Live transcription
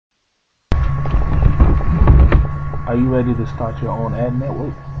Are you ready to start your own ad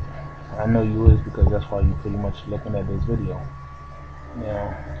network? I know you is, because that's why you're pretty much looking at this video.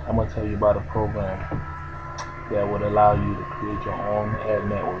 Now, I'm going to tell you about a program that would allow you to create your own ad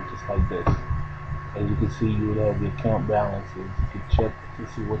network just like this. As you can see, you would have your account balances. You can check to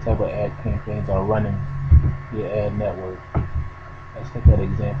see what type of ad campaigns are running your ad network. Let's look at an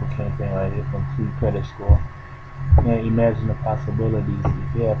example campaign right here from Free Credit Score. Now imagine the possibilities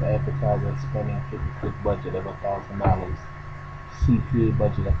if you have advertisers spending a pay-per-click budget of $1,000, CPA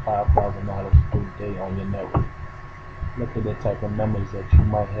budget of $5,000 per day on your network. Look at the type of numbers that you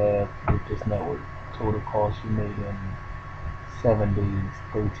might have with this network. Total cost you made in 7 days,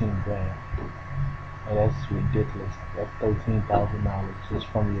 13 grand. And that's ridiculous. That's $13,000 just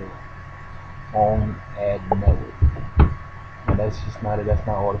from your own ad network. And that's just not it. That's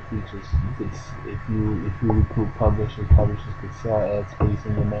not all the features. You could, if you recruit publishers could sell ad space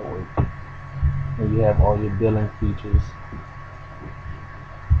in your network. And you have all your billing features.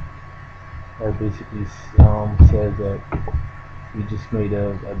 That basically says that you just made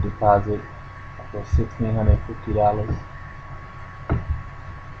a deposit for $1,650.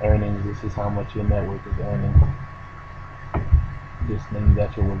 Earnings, this is how much your network is earning. This thing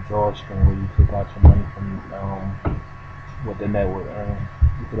got your withdrawal string where you take out your money from what the network earns.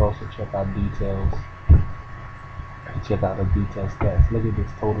 You could also check out details. Check out the detailed stats. Look at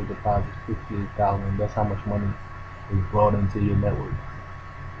this total deposit, $58,000. That's how much money is brought into your network.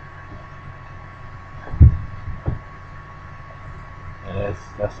 And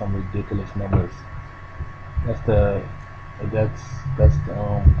that's some ridiculous numbers. That's the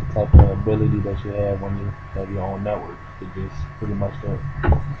type of ability that you have when you have your own network. It just pretty much the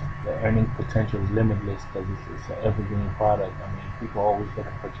earning potential is limitless because it's an evergreen product. I mean, people are always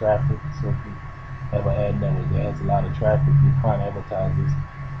looking for traffic. So if you have an ad network that has a lot of traffic, you find advertisers.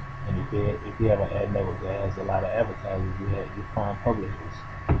 And if you have an ad network that has a lot of advertisers, you find publishers.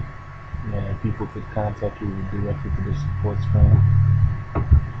 And people could contact you directly to the support screen.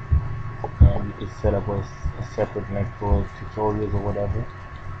 You could set up a separate link for tutorials or whatever,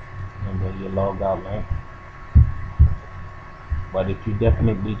 and then your log out link. But if you're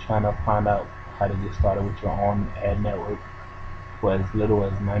definitely trying to find out how to get started with your own ad network for as little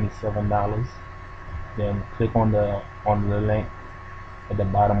as $97, then click on the link at the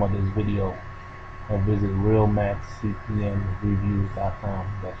bottom of this video and visit realmaxcpnreviews.com.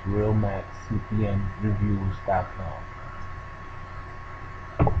 That's realmaxcpnreviews.com.